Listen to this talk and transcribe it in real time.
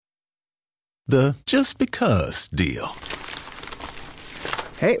The just because deal.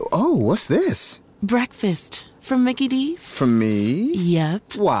 Hey, what's this? Breakfast from Mickey D's. From me?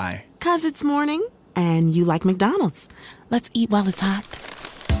 Yep. Why? 'Cause it's morning and you like McDonald's. Let's eat while it's hot.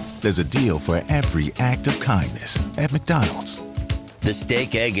 There's a deal for every act of kindness at McDonald's. The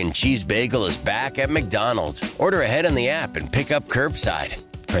steak, egg, and cheese bagel is back at McDonald's. Order ahead on the app and pick up curbside.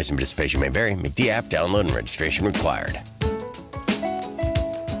 Price and participation may vary. McD app download and registration required.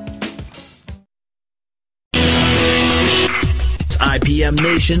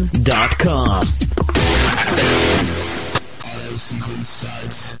 IPMNation.com. Auto sequence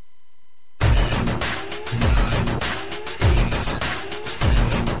starts. 9, 8,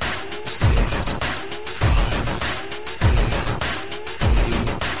 7, 6, 5, 4,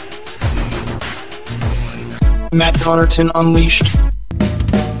 3, 2, 1. Matt Connarton Unleashed.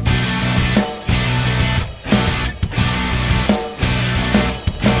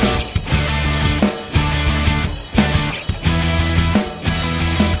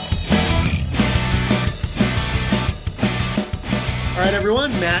 All right,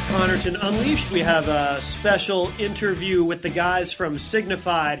 everyone, Matt Connarton Unleashed. We have a special interview with the guys from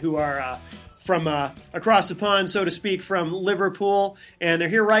Signified, who are from across the pond, so to speak, from Liverpool. And they're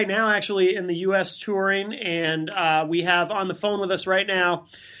here right now, actually, in the U.S. touring. And we have on the phone with us right now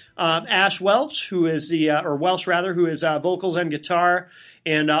Ash Welch, who is or Welsh rather, who is vocals and guitar.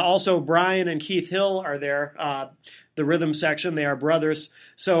 And also Brian and Keith Hill are there, the rhythm section. They are brothers.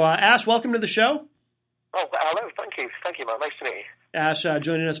 So, Ash, welcome to the show. Oh, hello. Thank you. Thank you, Matt. Nice to meet you. Ash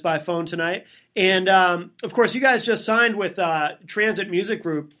joining us by phone tonight. And, of course, you guys just signed with Transit Music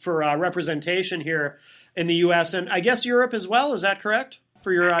Group for representation here in the U.S. and I guess Europe as well. Is that correct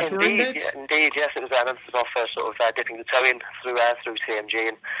for your touring dates? Yeah, indeed, yes. It was our first sort of dipping the toe in through TMG,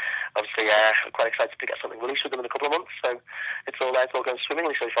 and obviously I'm quite excited to get something released with them in a couple of months. So it's all going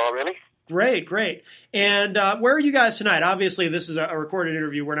swimmingly so far, really. Great. And where are you guys tonight? Obviously, this is a recorded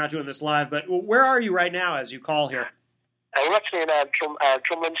interview. We're not doing this live, but where are you right now as you call here? We're actually in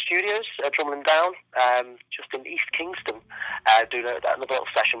Drumlin Studios, Drumlin Down, just in East Kingston, doing another little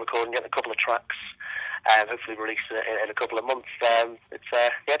session recording, getting a couple of tracks, hopefully release in a couple of months. It's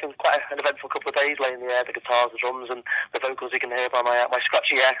been quite an eventful couple of days, laying the guitars, the drums, and the vocals you can hear by my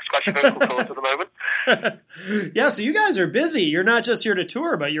scratchy vocal cords at the moment. Yeah, so you guys are busy. You're not just here to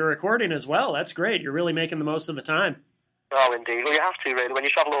tour, but you're recording as well. That's great. You're really making the most of the time. Oh, indeed. Well, you have to, really. When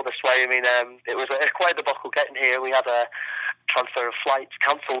you travel all this way, I mean, it was quite the buckle getting here. We had a transfer of flights,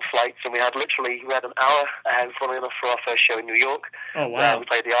 cancelled flights, and we had an hour, funnily enough, for our first show in New York. Oh, wow. We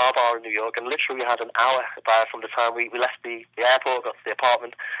played the R Bar in New York, and literally we had an hour from the time we left the airport, got to the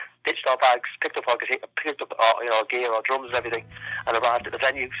apartment, ditched our bags, picked up our gear, our drums and everything, and arrived at the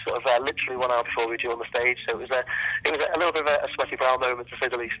venue sort of literally 1 hour before we were due on the stage. So it was a little bit of a sweaty brow moment, to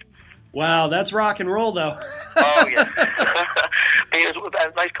say the least. Wow, that's rock and roll, though. Oh, yeah.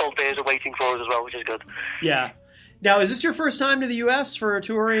 Nice cold beers are waiting for us as well, which is good. Yeah. Now, is this your first time to the U.S. for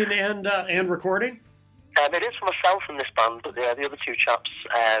touring and recording? It is for myself and this band, but the other two chaps,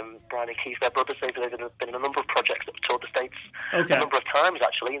 Brian and Keith, they're brothers. They've been in a number of projects that have toured the States a number of times,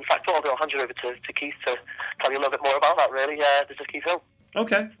 actually. In fact, I'll hand you over to Keith to tell you a little bit more about that, really. This is Keith Hill.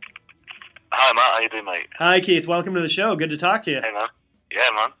 Okay. Hi, Matt. How you doing, mate? Hi, Keith. Welcome to the show. Good to talk to you. Hey, man.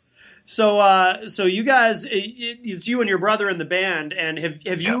 Yeah, man. So you guys, it's you and your brother in the band, and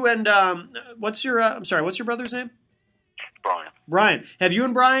have you and what's your brother's name? Brian. Have you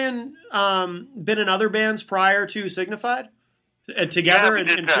and Brian been in other bands prior to Signified together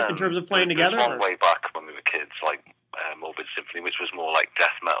in terms of playing together? One way back when we were kids, like Morbid Symphony, which was more like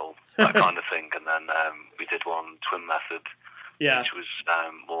death metal, that kind of thing, and then we did one, Twin Method, which was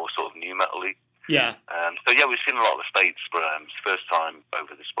more sort of new metal-y. Yeah. So we've seen a lot of the States, but it's the first time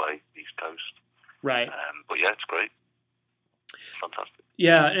over this way, East Coast. Right. But yeah, it's great. Fantastic.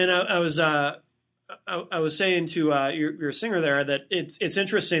 Yeah, and I was saying to your singer there that it's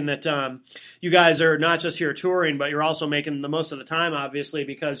interesting that you guys are not just here touring, but you're also making the most of the time, obviously,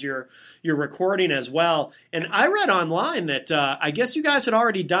 because you're recording as well. And I read online that I guess you guys had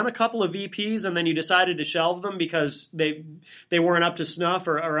already done a couple of EPs, and then you decided to shelve them because they weren't up to snuff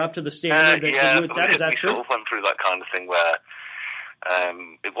or up to the standard that you had set. Is that true? We sort of went through that kind of thing where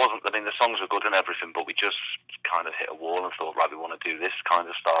it wasn't. I mean, the songs were good and everything, but we just kind of hit a wall and thought, right, we want to do this kind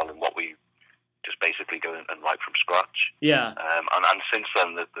of style, and what we just basically go and write from scratch. Yeah. And since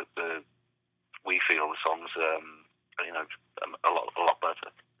then, we feel the songs, a lot better.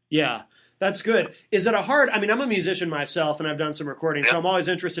 Yeah, that's good. Is it I'm a musician myself, and I've done some recording, so I'm always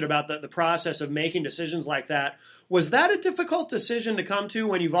interested about the process of making decisions like that. Was that a difficult decision to come to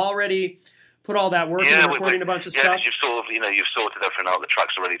when you've already put all that work into recording a bunch of stuff? Yeah, you've sorted everything out, the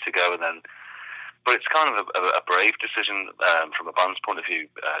tracks are ready to go, and then But it's kind of a brave decision from a band's point of view,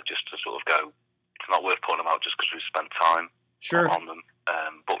 just to sort of go. It's not worth putting them out just because we've spent time on them.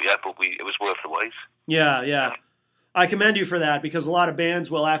 But it was worth the wait. Yeah. I commend you for that, because a lot of bands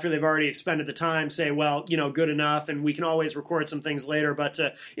will, after they've already expended the time, say, well, good enough, and we can always record some things later. But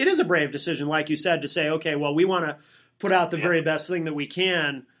it is a brave decision, like you said, to say, okay, well, we want to put out the very best thing that we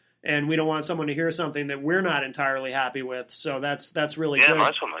can, and we don't want someone to hear something that we're not entirely happy with. So that's really good. Yeah,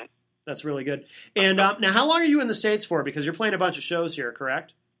 nice one, mate. That's really good. And now, how long are you in the States for? Because you're playing a bunch of shows here,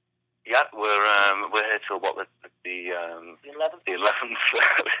 correct? Yeah, we're here till what the 11th. The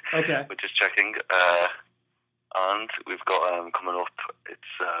 11th. Okay. We're just checking. And we've got coming up, it's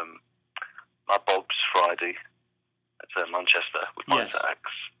Mad Bob's Friday. It's Manchester with Minds X.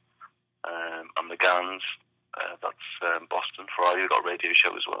 And the Gans, that's Boston Friday. We've got a radio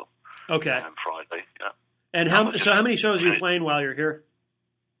show as well. Okay. Friday, yeah. And how many shows are you playing while you're here?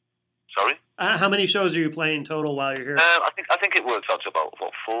 Sorry? How many shows are you playing total while you're here? I think it works out to about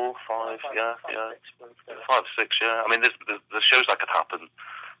 4, 5, yeah. 5, 6, yeah. I mean, there's shows that could happen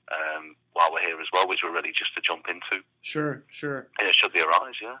while we're here as well, which we're ready just to jump into. Sure. And it should be a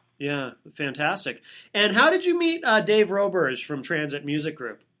rise, yeah. Yeah, fantastic. And how did you meet Dave Roberge from Transit Music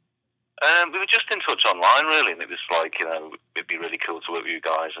Group? We were just in touch online, really, and it was like, it'd be really cool to work with you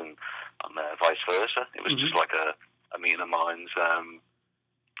guys, and vice versa. It was just like a meeting of minds.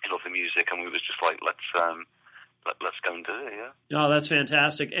 He loved the music, and we was just like, let's go and do it, yeah. Oh, that's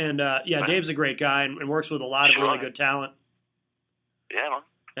fantastic. And, Dave's a great guy and works with a lot of really good talent. Yeah, man.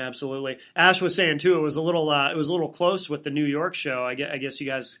 Absolutely. Ash was saying too, it was a little close with the New York show. I guess you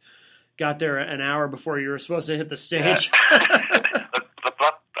guys got there an hour before you were supposed to hit the stage. Yeah.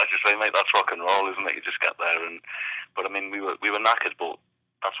 I just say, mate, that's rock and roll, isn't it? You just get there, but I mean, we were knackered, but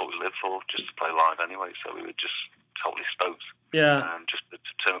that's what we lived for, just to play live anyway. So we were just totally stoked. Yeah. Just to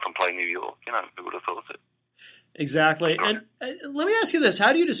turn up and play New York, who would have thought it? Exactly. And let me ask you this.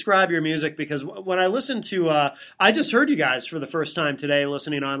 How do you describe your music? Because when I listen to, I just heard you guys for the first time today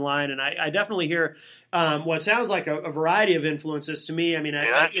listening online, and I definitely hear what sounds like a variety of influences to me. I mean,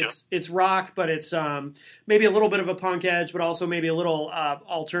 it's rock, but it's maybe a little bit of a punk edge, but also maybe a little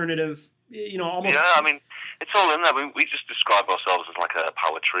alternative, almost. Yeah, I mean, it's all in there. We just describe ourselves as like a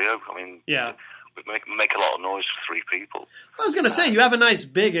power trio. I mean, yeah. We make a lot of noise for 3 people. I was going to say, you have a nice,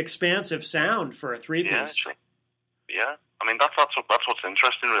 big, expansive sound for a 3-piece. Yeah, I mean that's what's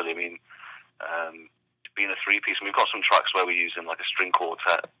interesting, really. I mean, being a 3-piece, and we've got some tracks where we're using like a string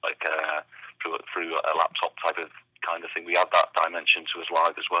quartet, like through a laptop type of kind of thing. We add that dimension to us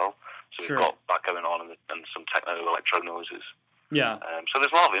live as well, so we've got that going on, and some techno electro noises. Yeah. So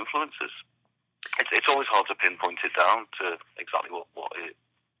there's a lot of influences. It's always hard to pinpoint it down to exactly what it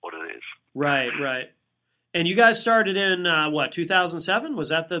is. Right. And you guys started in 2007? Was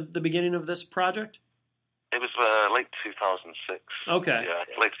that the beginning of this project? It was late 2006. Okay.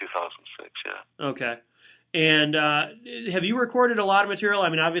 Yeah, late 2006, yeah. Okay. And have you recorded a lot of material? I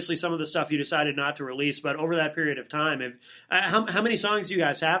mean, obviously some of the stuff you decided not to release, but over that period of time, how many songs do you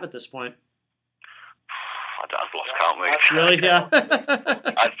guys have at this point? I've lost count, mate. Really? Yeah.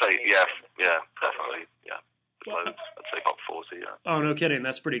 I'd say, yeah, definitely, yeah. I'd say about 40, yeah. Oh, no kidding.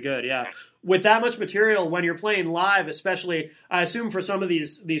 That's pretty good, yeah. With that much material, when you're playing live, especially, I assume for some of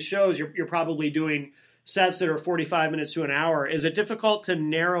these shows, you're probably doing sets that are 45 minutes to an hour. Is it difficult to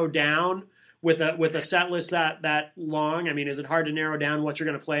narrow down with a set list that long? I mean, is it hard to narrow down what you're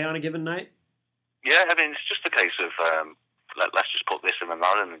going to play on a given night? Yeah, I mean, it's just a case of let's just put this in and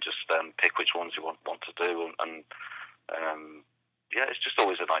that in and just pick which ones you want to do. And it's just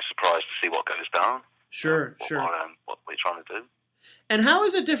always a nice surprise to see what goes down. Sure. What we're trying to do. And how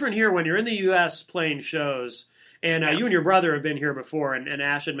is it different here when you're in the U.S. playing shows? And you and your brother have been here before, and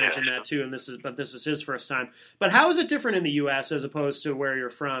Ash had mentioned that too. And this is his first time. But how is it different in the U.S. as opposed to where you're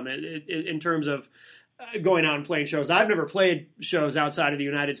from in terms of going out and playing shows? I've never played shows outside of the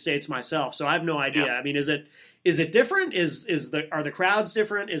United States myself, so I have no idea. Yeah. I mean, is it different? Are the crowds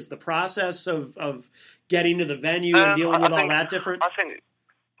different? Is the process of getting to the venue and dealing with all that different? I think.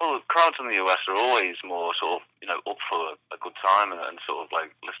 Well, crowds in the US are always more sort of, up for a good time and sort of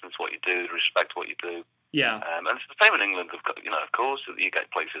like listening to what you do, respect what you do. Yeah. And it's the same in England. Of course, you get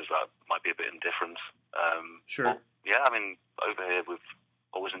places that might be a bit indifferent. Sure. But, yeah, I mean, over here we've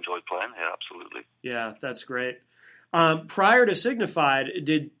always enjoyed playing here. Absolutely. Yeah, that's great. Prior to Signified,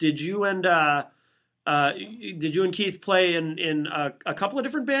 did you and Keith play in a couple of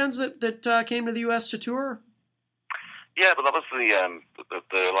different bands that came to the US to tour? Yeah, but that was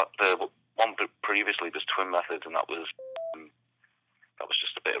the one previously was Twin Methods, and that was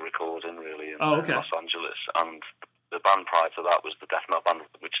just a bit of recording really in Los Angeles. And the band prior to that was the death metal band,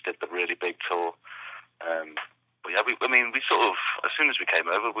 which did the really big tour we sort of, as soon as we came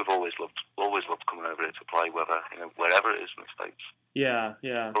over, we've always loved coming over here to play, wherever it is in the States. Yeah.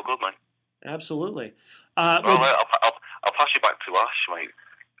 All good, mate. Absolutely. I'll pass you back to Ash, mate.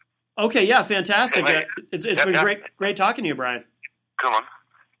 Okay, yeah, fantastic. Okay, It's been great talking to you, Brian. Come on.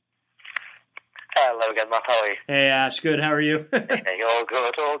 Hello again, Matt. How are you? Hey, Ash. Good. How are you? Hey, all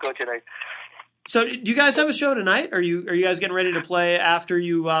good, you know. So, do you guys have a show tonight? Are you guys getting ready to play after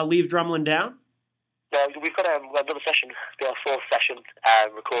you leave Drumlin down? No, we've got another session, our fourth session,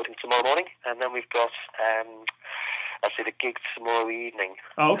 recording tomorrow morning, and then we've got the gig tomorrow evening.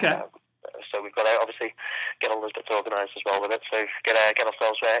 Oh, okay. So we've got to obviously get all those bits organised as well with it. So get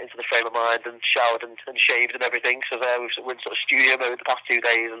ourselves into the frame of mind and showered and shaved and everything. So we're in sort of studio mode the past 2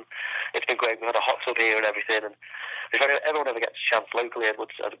 days, and it's been great. We've had a hot tub here and everything. And if everyone ever gets a chance locally, I'd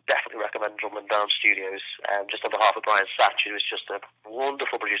definitely recommend Drumlin Down Studios. Just on behalf of Brian Satch, who is just a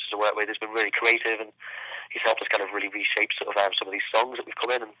wonderful producer to work with. He's been really creative, and he's helped us kind of really reshape sort of some of these songs that we've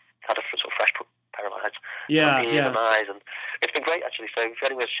come in and had a sort of fresh pair of eyes. Yeah. And eyes, and it's been great actually. So if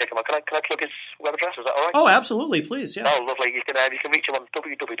anyone's check him out, can I plug his web address? Is that all right? Oh, absolutely, please. Yeah. Oh, lovely. You can reach him on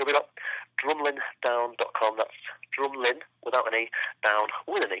www.drumlindown.com. That's Drumlin without an E, down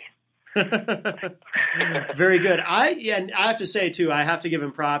with an E. Very good. And I have to say too, I have to give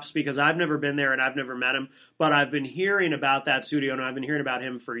him props because I've never been there and I've never met him, but I've been hearing about that studio and I've been hearing about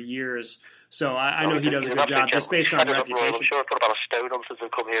him for years. So I know he does a good job just based on reputation. I'm sure I put about a stone on since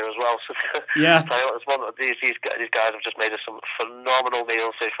I've come here as well. So, yeah. So it's one of these guys have just made us some phenomenal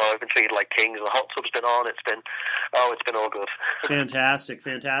meals so far. We've been treated like kings. The hot tub's been on. It's been all good. Fantastic.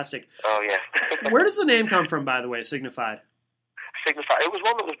 Oh yeah. Where does the name come from, by the way, Signified? Signified. It was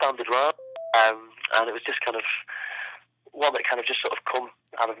one that was banded around, and it was just kind of one that kind of just sort of come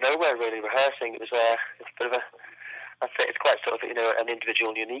out of nowhere. Really rehearsing, it was a bit of a. I'd say it's quite sort of an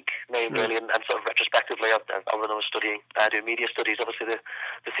individual and unique name, really, and sort of retrospectively, when I was studying, doing media studies, obviously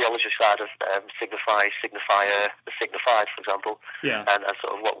the theology side of signifier, the signified, for example, and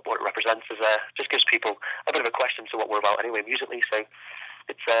sort of what it represents just gives people a bit of a question to what we're about anyway musically. So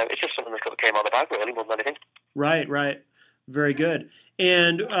it's just something that sort of came out of the bag, really, more than anything. Right. Very good.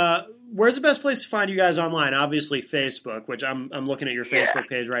 And where's the best place to find you guys online? Obviously, Facebook, which I'm looking at your Facebook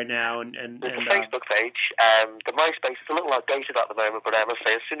page right now. And the Facebook page. The MySpace is a little outdated at the moment, but I must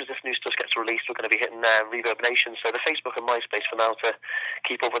say, as soon as this new stuff gets released, we're going to be hitting Reverb Nation. So the Facebook and MySpace for now to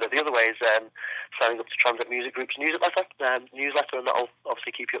keep up with it. The other way is signing up to Transit Music Group's newsletter, and that'll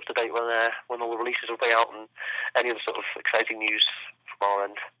obviously keep you up to date when all the releases will be out and any other sort of exciting news from our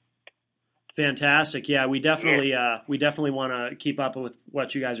end. Fantastic. Yeah, we definitely want to keep up with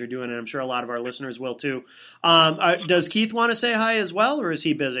what you guys are doing, and I'm sure a lot of our listeners will too. Does Keith want to say hi as well, or is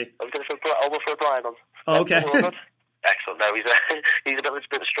he busy? I was going to throw Brian on. Oh, okay. Excellent. No, he's a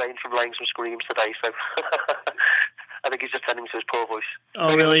bit strained from laying some screams today, so I think he's just tending to his poor voice.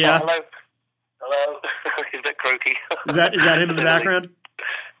 Oh, really? Yeah. Hello. He's a bit croaky. Is that him in the background?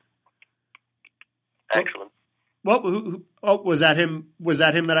 Excellent. Was that him? Was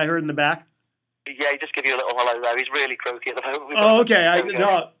that him that I heard in the back? Yeah, he just give you a little hello there. He's really croaky at the moment. Oh, okay. I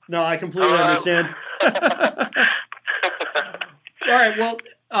completely understand. All right. Well,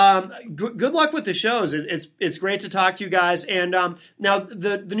 good luck with the shows. It's great to talk to you guys. And now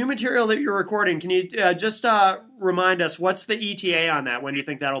the new material that you're recording, can you just remind us what's the ETA on that? When do you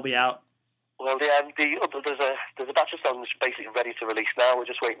think that'll be out? Well, there's a batch of songs basically ready to release now. We're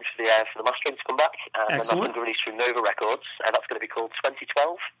just waiting for the mastering to come back, and that's going to be released through Nova Records, and that's going to be called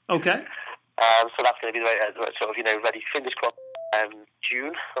 2012. Okay. So that's going to be the sort of ready. Fingers crossed.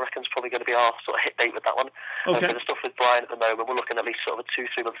 June, I reckon, is probably going to be our sort of hit date with that one. Okay. So the stuff with Brian at the moment, we're looking at least sort of a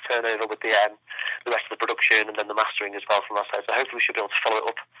 2-3 month turnover with the rest of the production and then the mastering as well from our side. So hopefully we should be able to follow it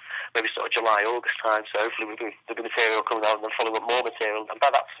up maybe sort of July, August time. So hopefully there'll be material coming out and then following up more material. And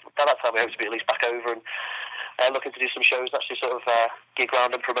by that time we hope to be at least back over and looking to do some shows and actually sort of gig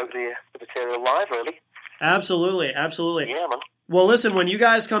around and promote the material live, really. Absolutely. Yeah, man. Well, listen, when you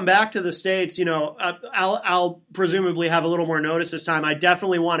guys come back to the States, I'll presumably have a little more notice this time. I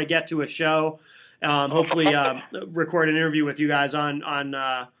definitely want to get to a show, hopefully record an interview with you guys on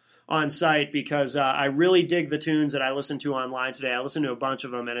site because I really dig the tunes that I listened to online today. I listened to a bunch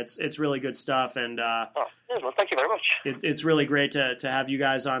of them, and it's really good stuff. And well, thank you very much. It's really great to have you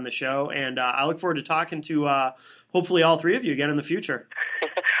guys on the show, and I look forward to talking to hopefully all three of you again in the future.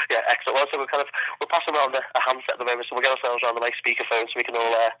 Yeah, excellent. Well, so we're passing around a handset at the moment, so we'll get ourselves around the nice speakerphone so we can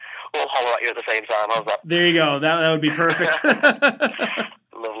all holler at you at the same time. How's that? There you go. That would be perfect.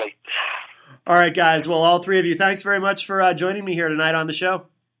 Lovely. All right, guys. Well, all three of you, thanks very much for joining me here tonight on the show.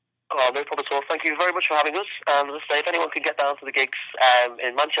 Oh, no problem at all. Thank you very much for having us. And as I say, if anyone can get down to the gigs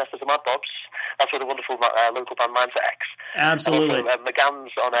in Manchester to Mad Bob's, that's where the wonderful local band Mindset X. Absolutely. And also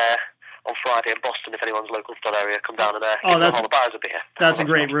McGann's on Friday in Boston. If anyone's local to that area, come down and that's all the bars will be here. That's a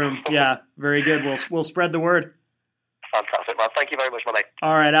great room. Yeah, very good. We'll spread the word. Fantastic, man. Thank you very much, my mate.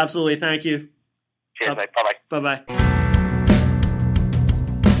 All right, absolutely. Thank you. Cheers, mate. Bye-bye. Bye-bye.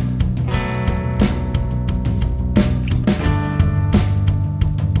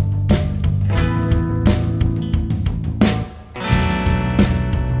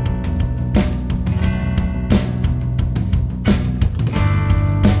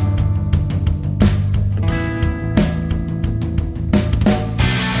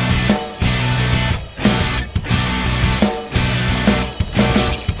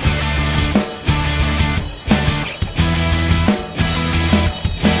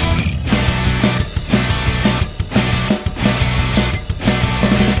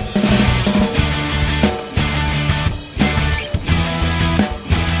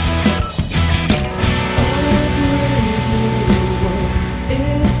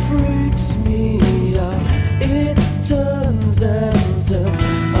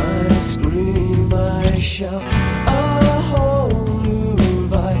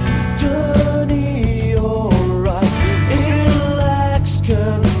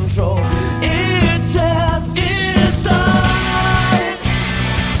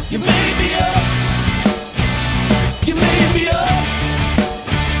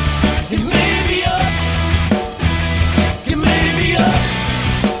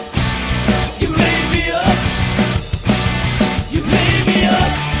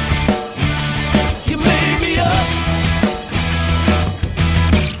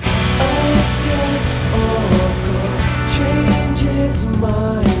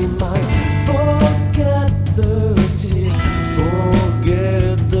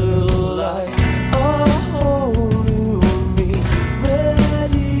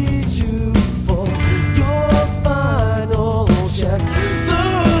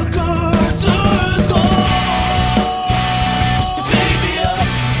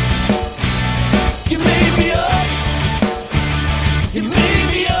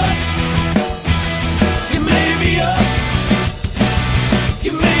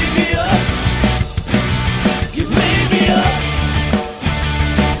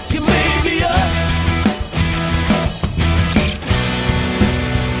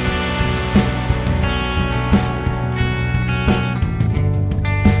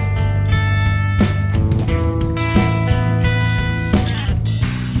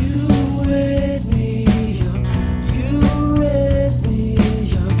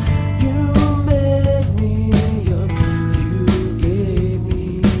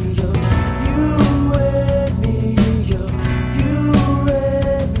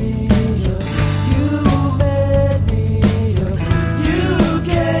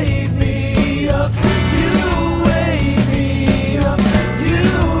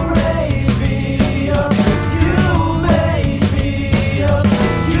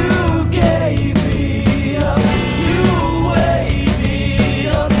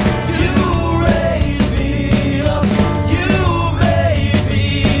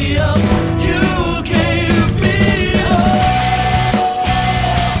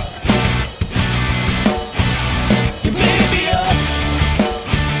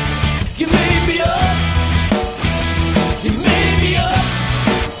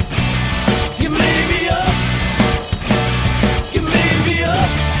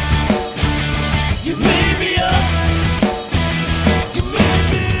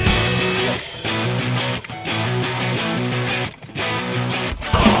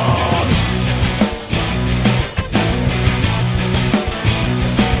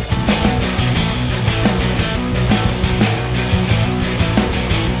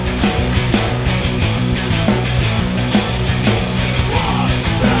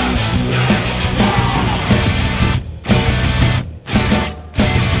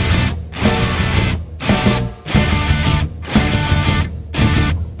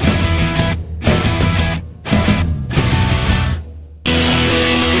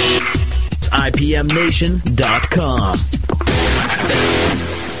 IPMNation.com.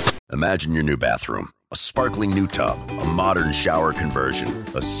 Imagine your new bathroom. A sparkling new tub, a modern shower conversion,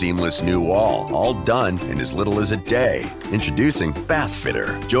 a seamless new wall, all done in as little as a day. Introducing Bath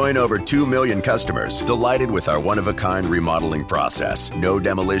Fitter. Join over 2 million customers delighted with our one-of-a-kind remodeling process. No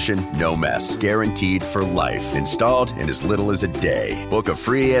demolition, no mess. Guaranteed for life. Installed in as little as a day. Book a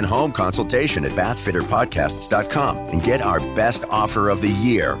free in-home consultation at bathfitterpodcasts.com and get our best offer of the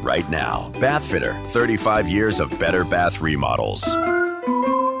year right now. Bath Fitter, 35 years of better bath remodels.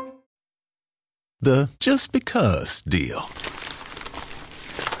 The just because deal.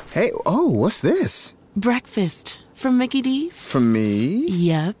 Hey, oh, what's this? Breakfast from Mickey D's. From me?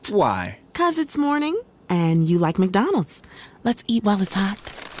 Yep. Why? 'Cause it's morning and you like McDonald's. Let's eat while it's hot.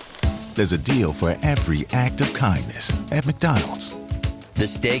 There's a deal for every act of kindness at McDonald's. The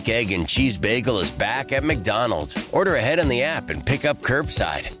steak, egg, and cheese bagel is back at McDonald's. Order ahead on the app and pick up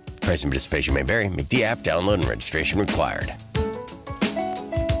curbside. Price and participation may vary. McD app download and registration required.